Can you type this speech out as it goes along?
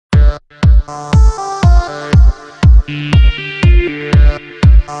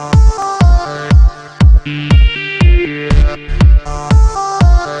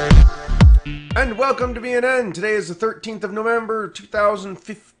And welcome to VNN. Today is the 13th of November,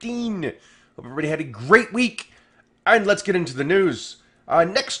 2015. Hope everybody had a great week. And let's get into the news.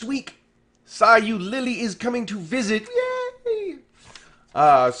 Next week, Sayulily is coming to visit. Yay!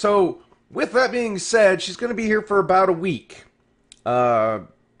 So, with that being said, she's going to be here for about a week.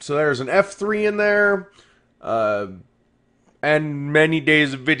 So there's an F3 in there. And many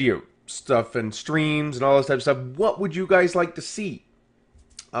days of video stuff and streams and all this type of stuff. What would you guys like to see?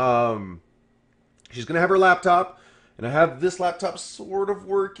 She's going to have her laptop, and I have this laptop sort of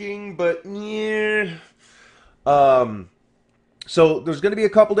working, but yeah. So there's going to be a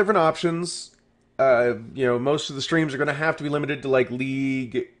couple different options. You know, most of the streams are going to have to be limited to like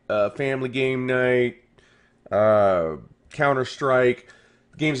League, Family Game Night, Counter-Strike,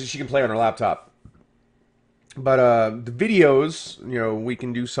 games that she can play on her laptop. But the videos, you know, we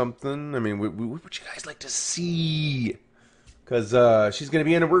can do something. I mean, what would you guys like to see? Because she's going to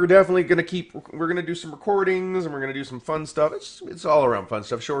be in, and we're definitely going to we're going to do some recordings, and we're going to do some fun stuff. It's all around fun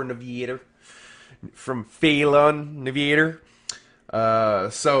stuff. Show her Navigator from Phelan Navigator.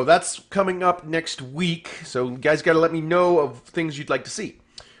 So that's coming up next week. So you guys got to let me know of things you'd like to see.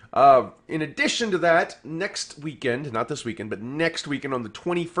 In addition to that, next weekend, not this weekend, but next weekend on the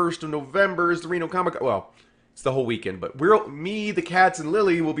 21st of November is the Reno Comic Con. Well, it's the whole weekend, but me, the cats, and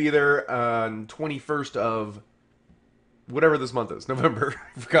Lily will be there on 21st of whatever this month is, November.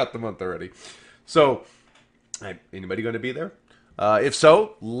 I forgot the month already. So, anybody going to be there? If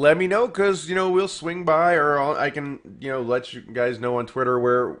so, let me know, because, you know, we'll swing by, or I can, you know, let you guys know on Twitter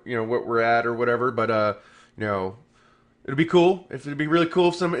where, you know, what we're at or whatever. But, you know, it'd be cool. It'd be really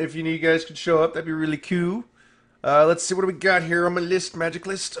cool if you guys could show up. That'd be really cool. Let's see, what do we got here on my list, magic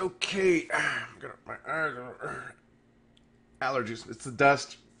list? Okay. My eyes are allergies. It's the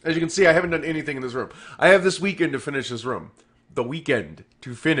dust. As you can see, I haven't done anything in this room. I have this weekend to finish this room. The weekend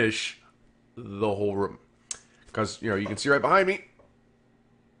to finish the whole room. Because, you know, you can see right behind me.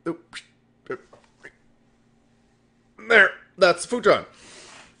 There. That's the futon.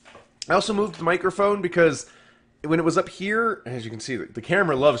 I also moved the microphone because when it was up here, as you can see, the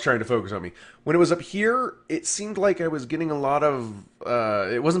camera loves trying to focus on me. When it was up here, it seemed like I was getting a lot of...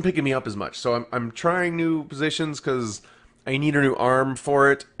 it wasn't picking me up as much. So I'm trying new positions because I need a new arm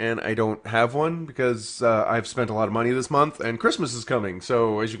for it, and I don't have one because I've spent a lot of money this month, and Christmas is coming.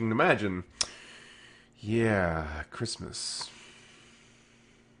 So, as you can imagine, yeah, Christmas.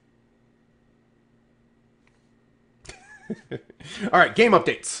 Alright, game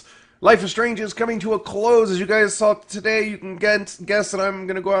updates. Life is Strange is coming to a close. As you guys saw today, you can guess that I'm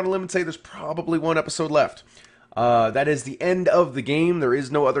going to go out on a limb and say there's probably one episode left. That is the end of the game. There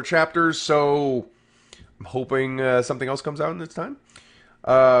is no other chapters, so I'm hoping something else comes out in this time.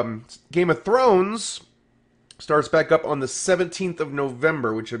 Game of Thrones starts back up on the 17th of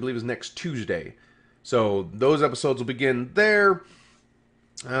November, which I believe is next Tuesday. So those episodes will begin there.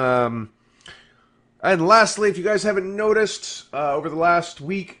 And lastly, if you guys haven't noticed, over the last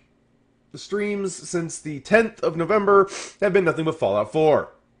week, the streams since the 10th of November have been nothing but Fallout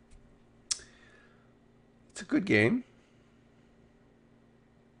 4. It's a good game.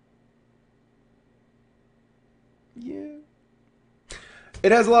 Yeah.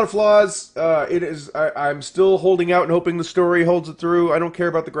 It has a lot of flaws. I'm still holding out and hoping the story holds it through. I don't care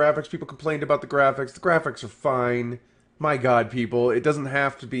about the graphics. People complained about the graphics. The graphics are fine. My God, people. It doesn't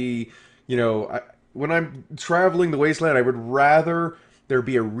have to be, you know... when I'm traveling the wasteland, I would rather there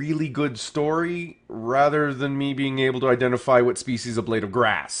be a really good story rather than me being able to identify what species of blade of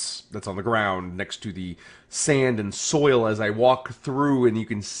grass that's on the ground next to the sand and soil as I walk through, and you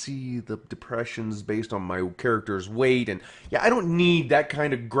can see the depressions based on my character's weight. And yeah, I don't need that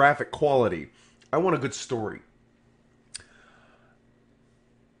kind of graphic quality. I want a good story.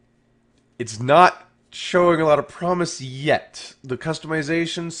 It's not showing a lot of promise yet. The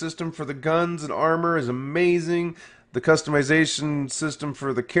customization system for the guns and armor is amazing. The customization system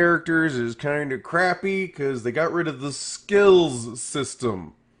for the characters is kind of crappy because they got rid of the skills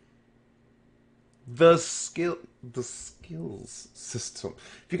system. The skills system.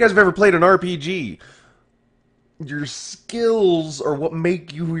 If you guys have ever played an RPG, your skills are what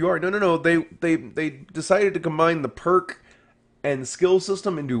make you who you are. No. They decided to combine the perk and skill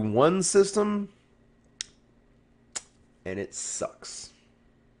system into one system, and it sucks.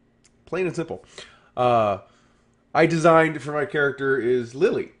 Plain and simple. I designed for my character is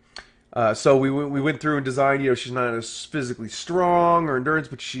Lily. So we went through and designed, you know, she's not as physically strong or endurance,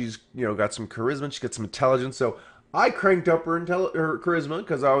 but she's, you know, got some charisma, she's got some intelligence. So I cranked up her charisma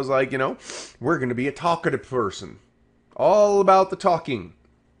because I was like, we're going to be a talkative person. All about the talking.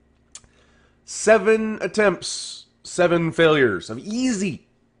 7 attempts, 7 failures. I mean, easy.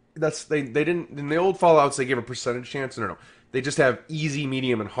 They didn't in the old Fallouts they gave a percentage chance. No. They just have easy,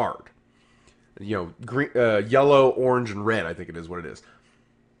 medium, and hard. Green, yellow, orange, and red. I think it is what it is.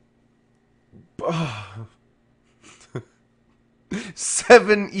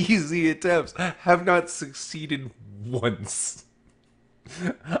 7 easy attempts have not succeeded once.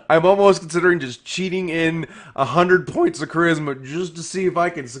 I'm almost considering just cheating in 100 points of charisma just to see if I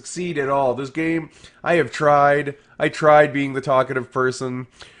can succeed at all. This game, I have tried. I tried being the talkative person.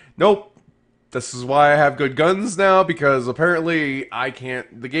 Nope. This is why I have good guns now, because apparently I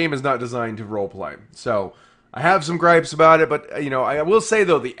can't... The game is not designed to roleplay. So, I have some gripes about it, but, I will say,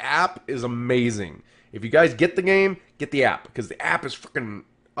 though, the app is amazing. If you guys get the game, get the app, because the app is freaking...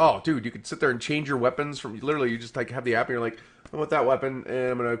 Oh, dude, you can sit there and change your weapons from... Literally, you just have the app, and you're like, I want that weapon,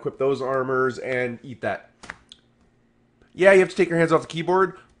 and I'm going to equip those armors, and eat that. Yeah, you have to take your hands off the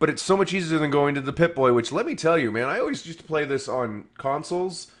keyboard, but it's so much easier than going to the Pip-Boy, which, let me tell you, man, I always used to play this on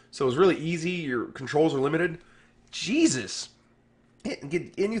consoles, so it was really easy. Your controls are limited. Jesus.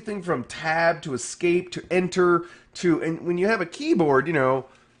 Get anything from tab to escape to enter to... And when you have a keyboard,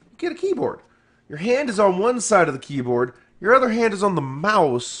 get a keyboard. Your hand is on one side of the keyboard, your other hand is on the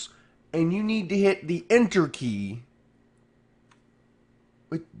mouse, and you need to hit the enter key.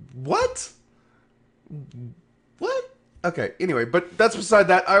 Wait, what? What? Okay, anyway, but that's beside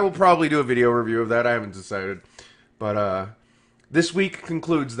that. I will probably do a video review of that. I haven't decided. But, this week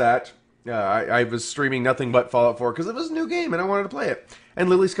concludes that. I was streaming nothing but Fallout 4 because it was a new game and I wanted to play it. And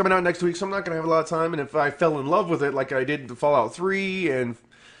Lily's coming out next week, so I'm not going to have a lot of time. And if I fell in love with it like I did the Fallout 3, and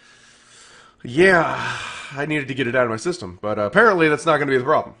yeah, I needed to get it out of my system. But apparently that's not going to be the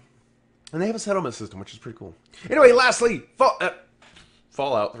problem. And they have a settlement system, which is pretty cool. Anyway, lastly,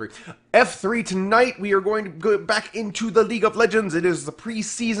 Fallout 3. F3 tonight, we are going to go back into the League of Legends. It is the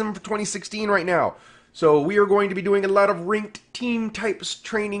preseason for 2016 right now. So we are going to be doing a lot of ranked team types,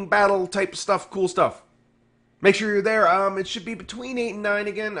 training, battle type stuff, cool stuff. Make sure you're there. It should be between 8 and 9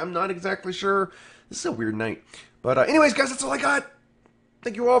 again. I'm not exactly sure. This is a weird night. But anyways, guys, that's all I got.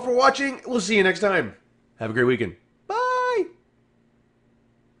 Thank you all for watching. We'll see you next time. Have a great weekend.